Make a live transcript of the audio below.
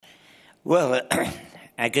Well,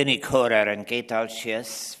 agony córar an gédal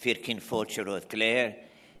sias, firkin fótir oedd gléir,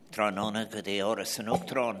 dranona gyda oras yn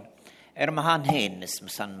octron. Mahan hyn ys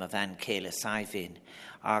mysan ma fan céle saifin,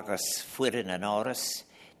 agos fwyrin yn oras,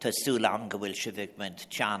 ta sŵlang gywyl sifigment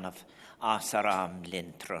tianaf asaram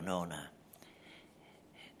lin tranona.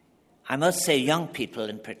 I must say, young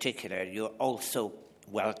people in particular, you're also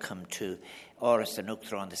welcome to Oras and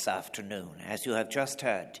Uchtron this afternoon. As you have just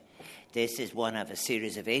heard, this is one of a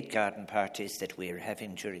series of 8 garden parties that we're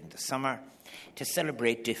having during the summer to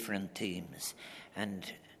celebrate different themes.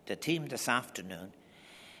 And the theme this afternoon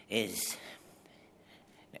is,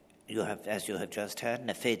 as you have just heard,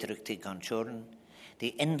 Na Féidirich Tí Gonchúran,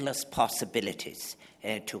 the endless possibilities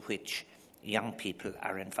to which young people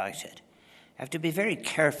are invited. I have to be very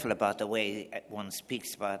careful about the way one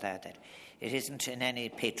speaks about that it isn't in any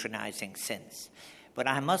patronizing sense. But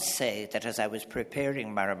I must say that as I was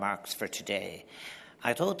preparing my remarks for today,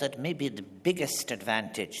 I thought that maybe the biggest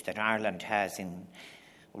advantage that Ireland has, in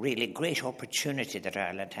really great opportunity that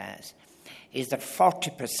Ireland has, is that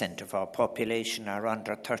 40% of our population are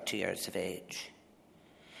under 30 years of age.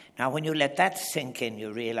 Now, when you let that sink in,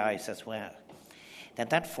 you realize as well that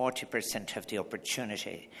 40% have the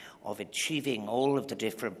opportunity of achieving all of the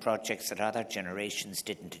different projects that other generations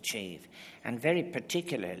didn't achieve. And very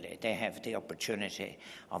particularly, they have the opportunity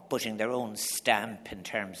of putting their own stamp in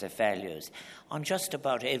terms of values on just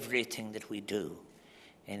about everything that we do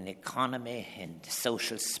in the economy, in the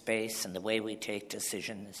social space, and the way we take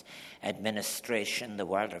decisions, administration, the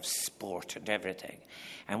world of sport and everything.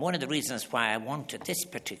 And one of the reasons why I wanted this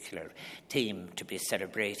particular theme to be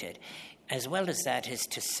celebrated, as well as that, is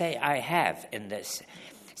to say I have, in this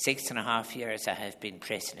 6.5 years I have been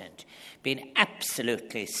president, been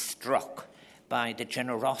absolutely struck by the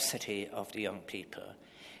generosity of the young people.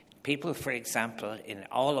 People, for example, in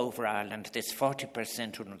all over Ireland, this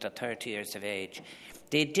 40% under 30 years of age,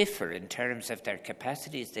 they differ in terms of their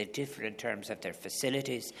capacities, they differ in terms of their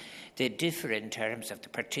facilities, they differ in terms of the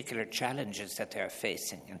particular challenges that they're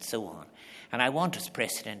facing, and so on. And I want, as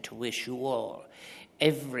president, to wish you all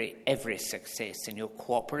every success in your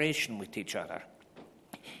cooperation with each other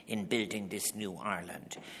in building this new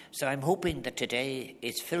Ireland. So I'm hoping that today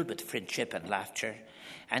is filled with friendship and laughter,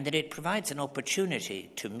 and that it provides an opportunity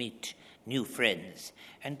to meet new friends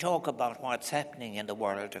and talk about what's happening in the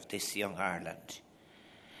world of this young Ireland.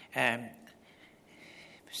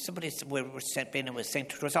 Somebody was saying,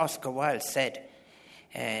 it was Oscar Wilde said,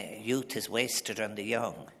 youth is wasted on the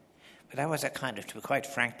young. But that was a kind of, to be quite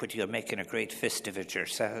frank with you, you're making a great fist of it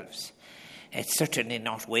yourselves. It's certainly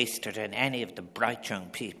not wasted on any of the bright young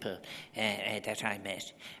people that I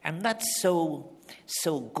met. And that's so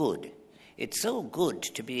good. It's so good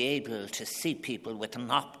to be able to see people with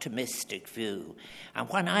an optimistic view. And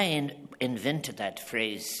when I invented that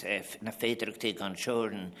phrase, Na Féidirich Tí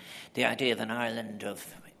Gonchúran, the idea of an island of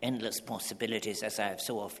endless possibilities, as I have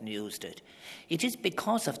so often used it, it is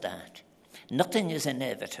because of that. Nothing is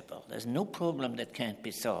inevitable. There's no problem that can't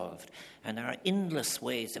be solved. And there are endless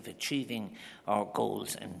ways of achieving our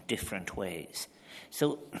goals in different ways.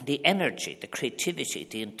 So the energy, the creativity,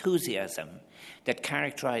 the enthusiasm that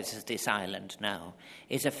characterizes this island now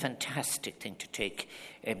is a fantastic thing to take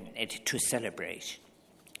to celebrate.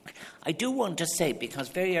 I do want to say, because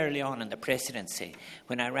very early on in the presidency,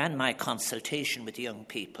 when I ran my consultation with young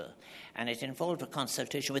people, and it involved a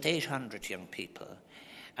consultation with 800 young people,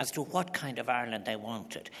 as to what kind of Ireland they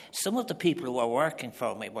wanted. Some of the people who were working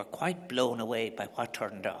for me were quite blown away by what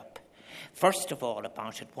turned up. First of all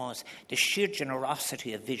about it was the sheer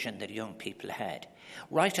generosity of vision that young people had.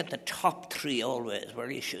 Right at the top 3 always were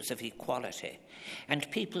issues of equality. And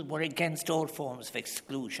people were against all forms of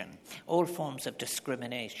exclusion, all forms of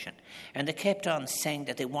discrimination. And they kept on saying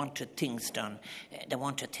that they wanted things done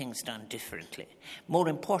differently. More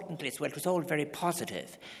importantly as well, it was all very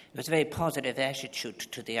positive. It was a very positive attitude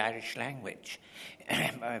to the Irish language.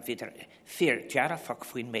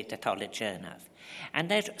 And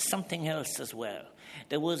that's something else as well.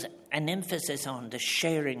 There was an emphasis on the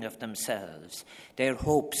sharing of themselves, their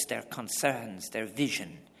hopes, their concerns, their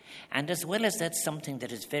vision. And as well as that, something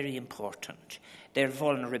that is very important, their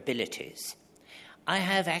vulnerabilities. I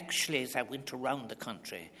have actually, as I went around the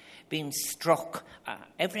country, been struck.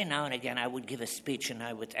 Every now and again I would give a speech in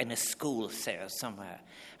a school, say, or somewhere,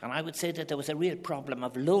 and I would say that there was a real problem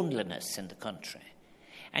of loneliness in the country.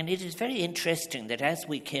 And it is very interesting that as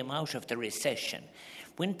we came out of the recession,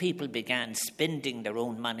 when people began spending their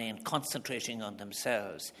own money and concentrating on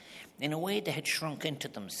themselves, in a way they had shrunk into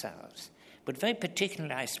themselves. But very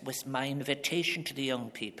particularly, was my invitation to the young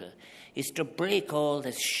people is to break all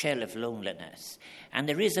this shell of loneliness. And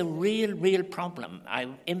there is a real problem. I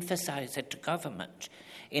emphasise it to government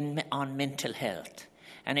on mental health.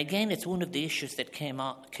 And again, it's one of the issues that came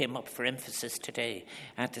up for emphasis today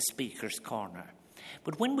at the Speaker's Corner.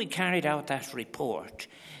 But when we carried out that report,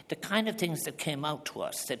 the kind of things that came out to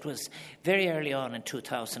us, that was very early on in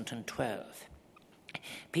 2012,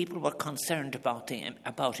 people were concerned about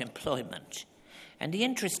employment. And the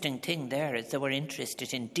interesting thing there is they were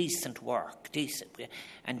interested in decent work,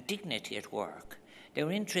 and dignity at work. They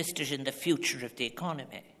were interested in the future of the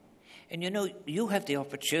economy. And you have the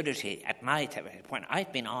opportunity at my time, when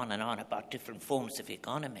I've been on and on about different forms of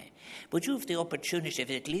economy, but you have the opportunity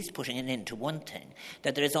of at least putting it into one thing,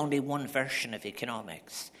 that there is only one version of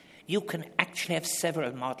economics. You can actually have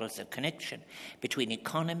several models of connection between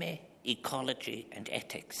economy, ecology, and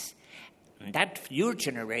ethics. And that your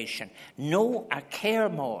generation know or care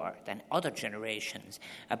more than other generations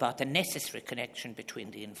about the necessary connection between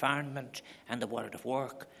the environment and the world of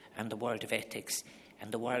work and the world of ethics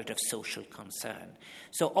and the world of social concern.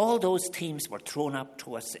 So all those themes were thrown up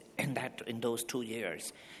to us in those 2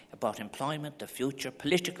 years about employment, the future,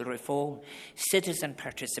 political reform, citizen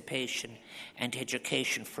participation, and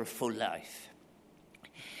education for full life.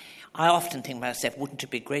 I often think to myself, wouldn't it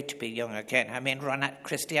be great to be young again? I mean,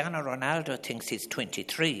 Cristiano Ronaldo thinks he's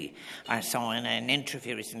 23. I saw in an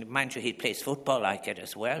interview recently, mind you, he plays football like it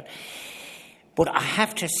as well. But I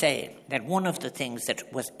have to say that one of the things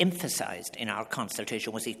that was emphasised in our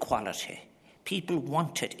consultation was equality. People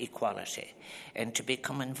wanted equality and to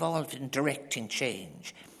become involved in directing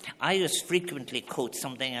change. I used frequently quote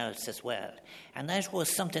something else as well, and that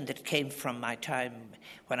was something that came from my time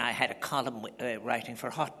when I had a column writing for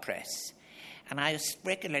Hot Press. And I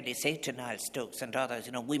regularly say to Niall Stokes and others,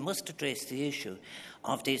 we must address the issue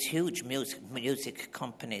of these huge music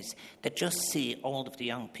companies that just see all of the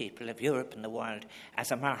young people of Europe and the world as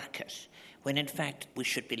a market, when in fact we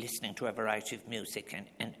should be listening to a variety of music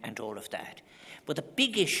and all of that. But the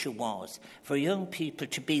big issue was for young people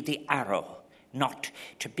to be the arrow, not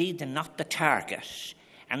the target,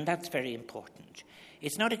 and that's very important.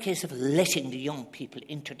 It's not a case of letting the young people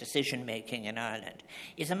into decision-making in Ireland.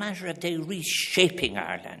 It's a matter of they reshaping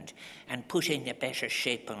Ireland and putting a better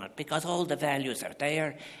shape on it, because all the values are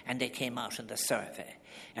there and they came out in the survey.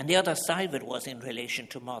 And the other side of it was in relation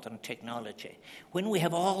to modern technology. When we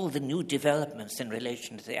have all the new developments in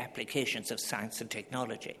relation to the applications of science and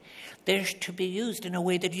technology, they're to be used in a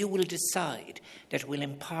way that you will decide, that will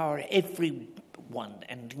empower everyone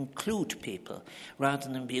and include people, rather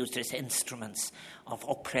than be used as instruments of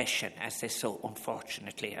oppression, as they so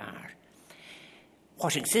unfortunately are.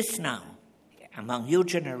 What exists now among your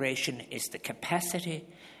generation is the capacity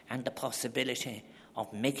and the possibility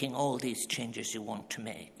of making all these changes you want to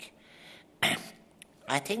make.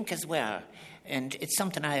 I think as well, and it's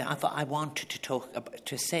something I wanted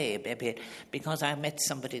to say a bit, because I met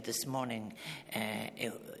somebody this morning. I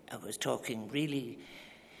was talking really.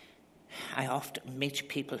 I often meet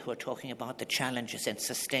people who are talking about the challenges in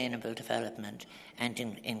sustainable development and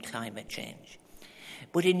in climate change.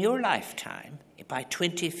 But in your lifetime, by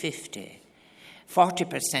 2050,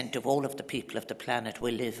 40% of all of the people of the planet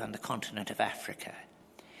will live on the continent of Africa.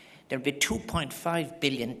 There will be 2.5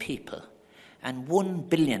 billion people, and 1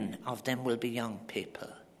 billion of them will be young people.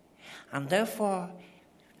 And therefore,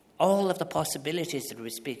 all of the possibilities that we're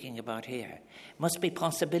speaking about here must be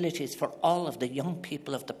possibilities for all of the young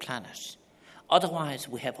people of the planet. Otherwise,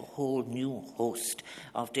 we have a whole new host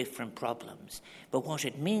of different problems. But what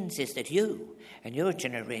it means is that you and your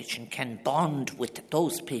generation can bond with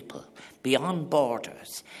those people beyond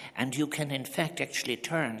borders, and you can, in fact, actually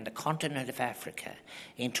turn the continent of Africa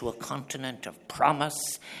into a continent of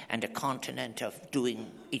promise and a continent of doing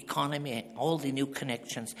economy and all the new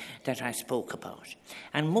connections that I spoke about.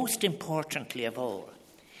 And most importantly of all,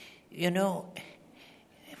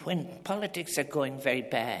 when politics are going very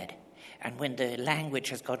bad, and when the language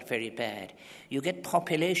has got very bad, you get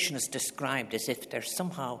populations described as if they're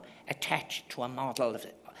somehow attached to a model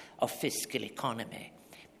of fiscal economy.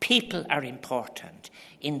 People are important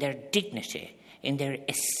in their dignity, in their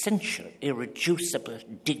essential, irreducible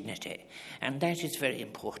dignity, and that is very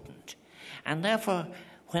important. And therefore,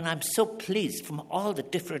 when I'm so pleased from all the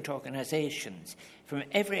different organisations, from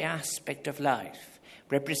every aspect of life,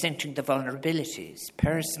 representing the vulnerabilities,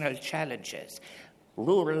 personal challenges,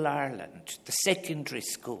 rural Ireland, the secondary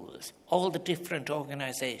schools, all the different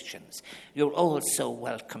organisations, you're all so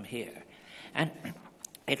welcome here. And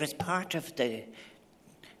it was part of the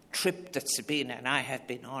trip that Sabina and I have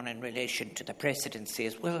been on in relation to the presidency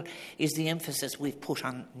as well is the emphasis we've put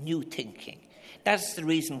on new thinking. That's the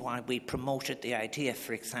reason why we promoted the idea,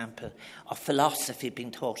 for example, of philosophy being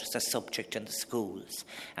taught as a subject in the schools.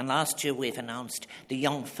 And last year we've announced the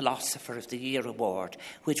Young Philosopher of the Year award,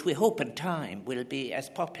 which we hope in time will be as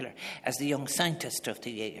popular as the Young Scientist of the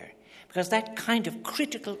Year. Because that kind of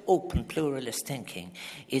critical, open, pluralist thinking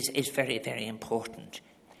is very, very important.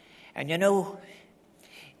 And you know,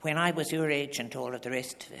 when I was your age and all of the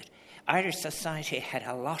rest of it, Irish society had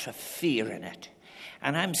a lot of fear in it.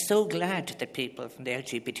 And I'm so glad that people from the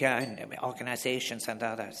LGBTI organisations and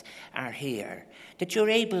others are here, that you're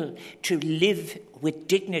able to live with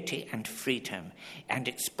dignity and freedom and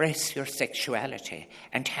express your sexuality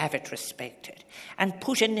and have it respected and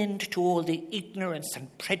put an end to all the ignorance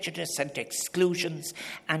and prejudice and exclusions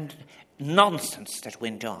and nonsense that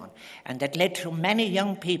went on and that led to many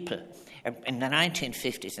young people in the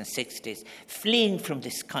 1950s and 60s, fleeing from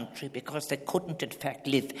this country because they couldn't, in fact,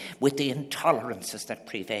 live with the intolerances that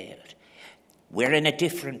prevailed. We're in a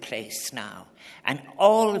different place now. And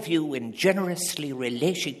all of you, in generously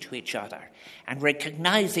relating to each other and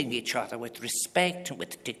recognising each other with respect and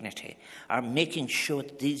with dignity, are making sure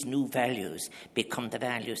that these new values become the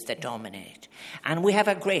values that dominate. And we have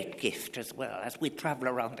a great gift as well. As we travel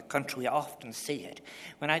around the country, we often see it.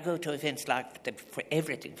 When I go to events like for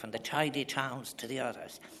everything, from the tidy towns to the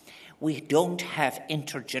others, we don't have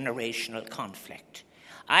intergenerational conflict.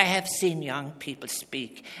 I have seen young people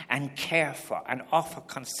speak and care for and offer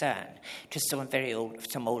concern to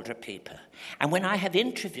some older people. And when I have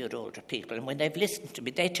interviewed older people and when they've listened to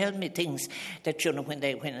me, they tell me things that, you know,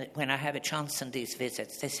 when I have a chance in these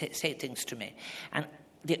visits, they say things to me. And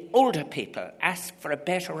the older people ask for a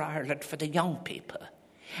better Ireland for the young people.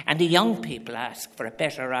 And the young people ask for a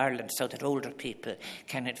better Ireland so that older people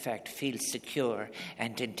can, in fact, feel secure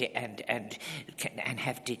and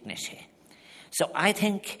have dignity. So I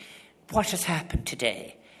think what has happened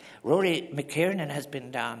today, Rory McKiernan has been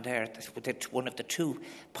down there with one of the two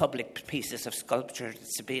public pieces of sculpture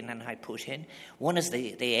that Sabina and I put in. One is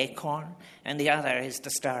the acorn and the other is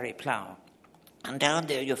the starry plough. And down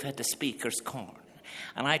there you've had the speaker's corn.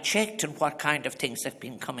 And I checked on what kind of things have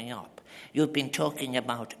been coming up. You've been talking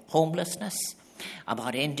about homelessness,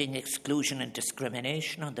 about ending exclusion and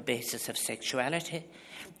discrimination on the basis of sexuality,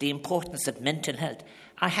 the importance of mental health.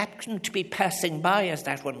 I happened to be passing by as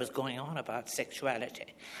that one was going on about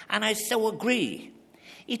sexuality. And I so agree.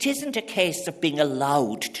 It isn't a case of being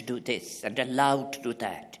allowed to do this and allowed to do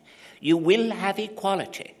that. You will have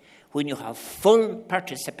equality when you have full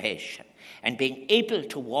participation and being able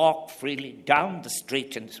to walk freely down the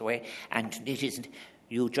street in this way, and it isn't.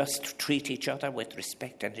 You just treat each other with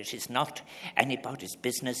respect, and it is not anybody's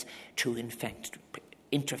business to, in fact,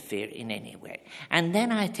 interfere in any way. And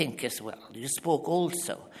then I think as well, you spoke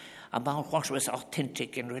also about what was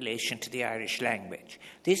authentic in relation to the Irish language.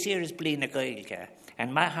 This year is Blina Gaeilge,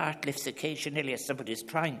 and my heart lifts occasionally as somebody is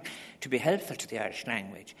trying to be helpful to the Irish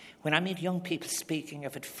language. When I meet young people speaking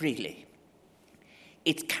of it freely,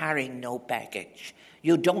 it's carrying no baggage.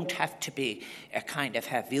 You don't have to be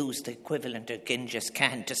have used the equivalent of Genghis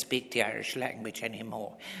Khan to speak the Irish language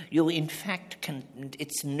anymore. You, in fact,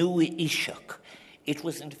 it's nui ishuk. It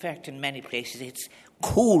was, in fact, in many places, it's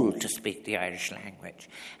cool to speak the Irish language.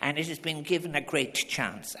 And it has been given a great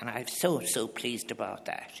chance, and I'm so pleased about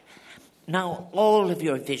that. Now, all of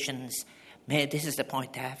your visions, this is the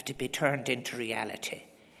point, they have to be turned into reality.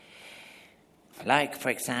 Like, for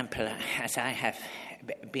example, as I have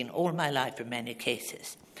been all my life in many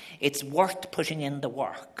cases, it's worth putting in the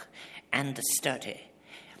work and the study.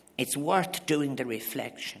 It's worth doing the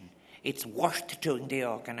reflection. It's worth doing the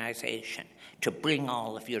organisation to bring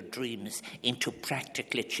all of your dreams into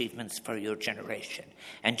practical achievements for your generation.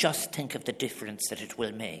 And just think of the difference that it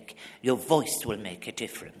will make. Your voice will make a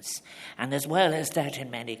difference. And as well as that, in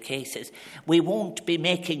many cases, we won't be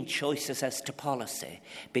making choices as to policy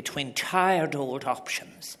between tired old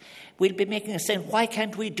options. We'll be making a saying, why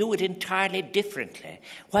can't we do it entirely differently?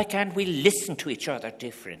 Why can't we listen to each other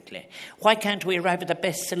differently? Why can't we arrive at the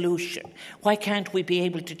best solution? Why can't we be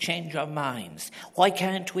able to change our minds? Why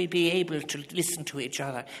can't we be able to listen to each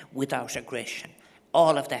other without aggression?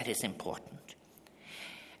 All of that is important.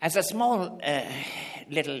 As a small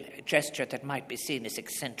little gesture that might be seen as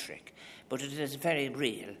eccentric, but it is very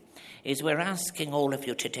real, is we're asking all of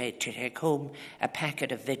you today to take home a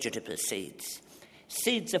packet of vegetable seeds.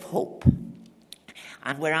 Seeds of hope.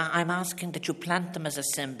 And where I'm asking that you plant them as a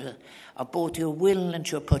symbol of both your will and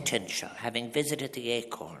your potential, having visited the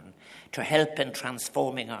acorn, to help in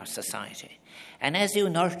transforming our society. And as you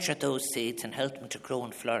nurture those seeds and help them to grow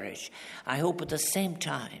and flourish, I hope at the same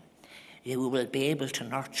time you will be able to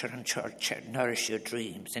nurture and nourish your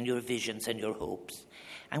dreams and your visions and your hopes.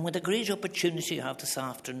 And with the great opportunity you have this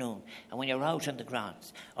afternoon, and when you're out on the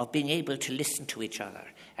grounds, of being able to listen to each other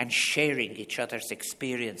and sharing each other's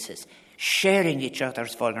experiences, sharing each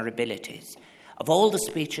other's vulnerabilities. Of all the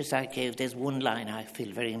speeches I gave, there's one line I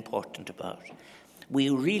feel very important about. We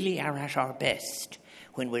really are at our best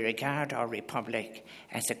when we regard our republic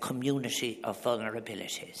as a community of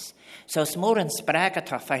vulnerabilities. So smór an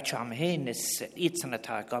spragatá feit am héin is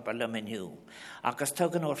itsanatá gobar luminiu. Agus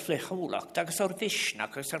tugan o'r flicholacht, agus o'r visna,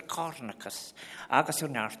 agus o'r cornacus, agus o'r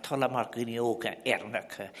nar tolamar gynioga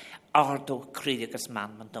ernaca, ardo credigus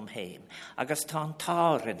manmant heim. Agus tá'n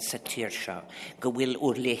tárin sa tírsha, go bhfuil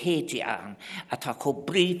o'r lehedi an, a tá co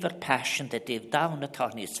bríver passion that they've down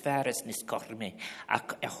atá nis feres nis gormi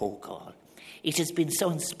ac a hógáil. It has been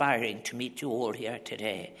so inspiring to meet you all here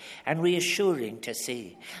today and reassuring to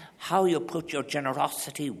see how you put your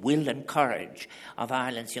generosity, will and courage of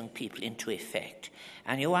Ireland's young people into effect.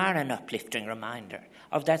 And you are an uplifting reminder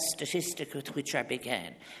of that statistic with which I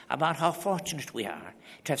began about how fortunate we are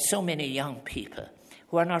to have so many young people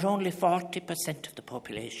who are not only 40% of the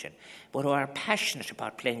population, but who are passionate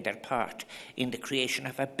about playing their part in the creation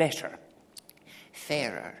of a better,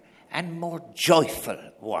 fairer and more joyful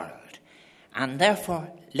world. And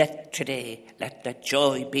therefore, let the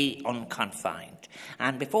joy be unconfined.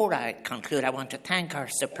 And before I conclude, I want to thank our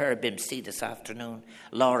superb MC this afternoon,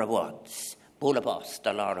 Laura Woods. Bula boss,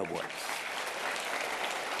 the Laura Woods.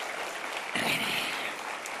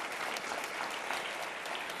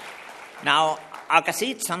 Now, agus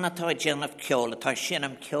iad sanatá Jennifer Ceola, tá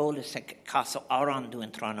sinam Ceola is a casa arandu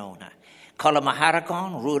in Tronona. Colm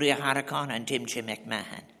Harragon, Rory Harragon, and Jim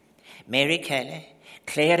McMahon. Mary Kelly,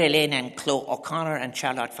 Claire Elaine and Chloe O'Connor and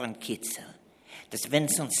Charlotte van Kitzel. The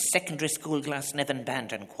Vincent Secondary School Glasnevin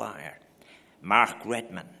Band and Choir. Mark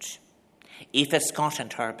Redmond. Aoife Scott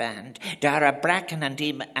and her band. Dara Bracken and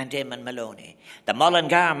Eamon Maloney. The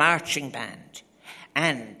Mullingar Marching Band.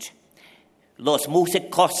 And Los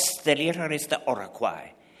Músicos de Líderes de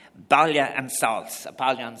Uruguay. Balya and Salsa.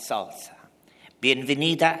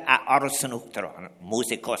 Bienvenida a Orson Uchtron,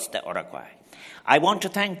 Músicos de Uruguay. I want to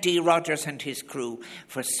thank Dee Rogers and his crew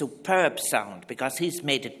for superb sound, because he's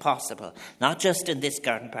made it possible, not just in this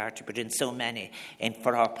garden party, but in so many, and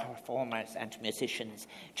for our performers and musicians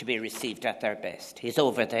to be received at their best. He's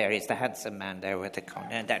over there. He's the handsome man there with the cone.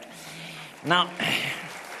 Now,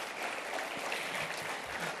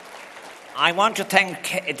 I want to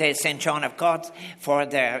thank the St. John of God for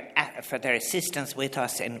their assistance with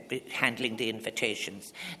us in handling the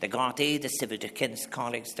invitations. The Gardaí, the Civil Defence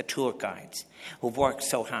colleagues, the tour guides, who've worked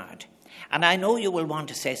so hard. And I know you will want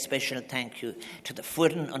to say a special thank you to the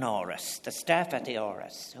Fuireann an Áras, the staff at the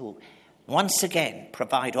Áras, who once again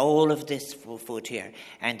provide all of this food here,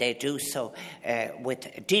 and they do so with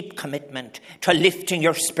a deep commitment to lifting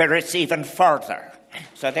your spirits even further.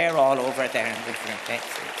 So they're all over there in different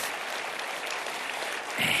places.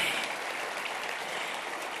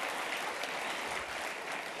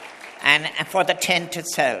 And for the tent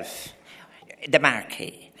itself, the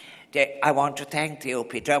marquee, I want to thank the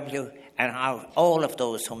OPW and all of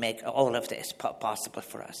those who make all of this possible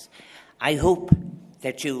for us. I hope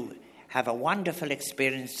that you have a wonderful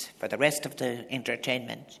experience for the rest of the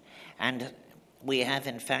entertainment, and we have,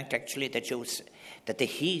 in fact, actually that the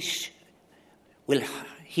heat will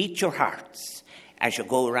heat your hearts as you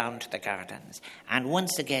go around the gardens. And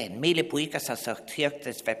once again, míle buíochas as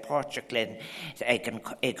tíochtas bheith Portugalin ag an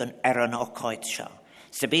ócáid seo.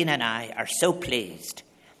 Sabina and I are so pleased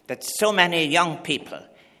that so many young people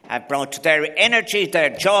have brought their energy,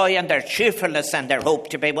 their joy and their cheerfulness and their hope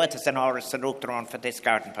to be with us in Áras an Uachtaráin for this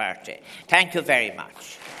garden party. Thank you very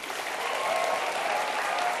much.